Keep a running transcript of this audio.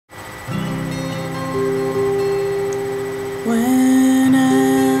When I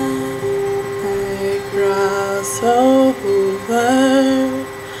cross over,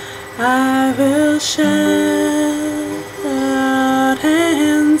 I will shout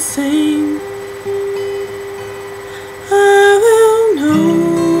and sing. I will know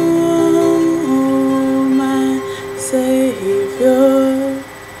my Savior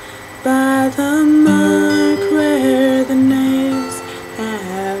by the mark where the nails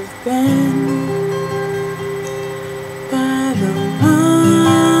have been. By the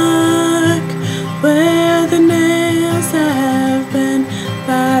mark where the nails have been,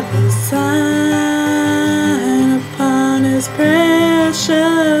 by the sign upon his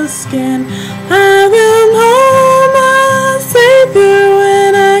precious skin, I will know my Savior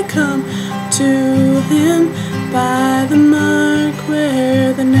when I come to him, by the mark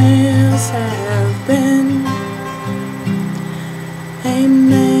where the nails have been.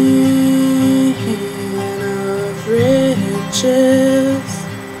 Amen. Riches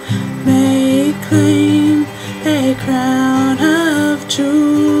may claim a crown of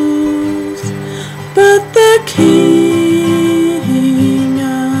jewels, but the King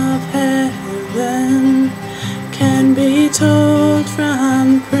of heaven can be told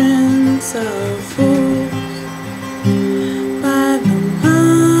from Prince of Fools. By the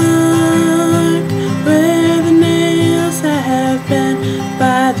mark where the nails have been,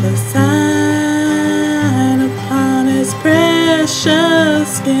 by the sign upon his precious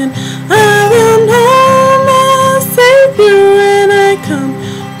skin, I will know my Savior when I come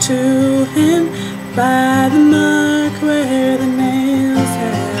to him, by the mark where the nails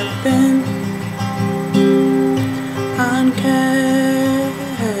have been. On Calvary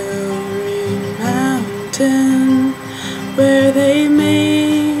Mountain, where they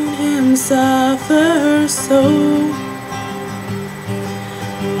made him suffer so,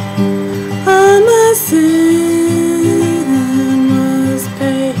 all my sin was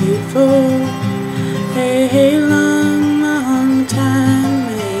paid for a long, long time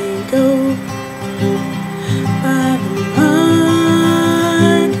ago. By the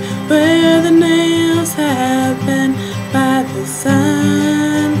mark where the nails have been, by the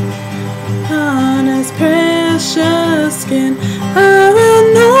sign on his precious skin, I will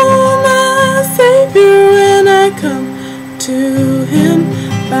know my Savior when I come to him,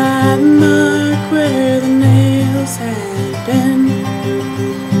 by the mark where the nails have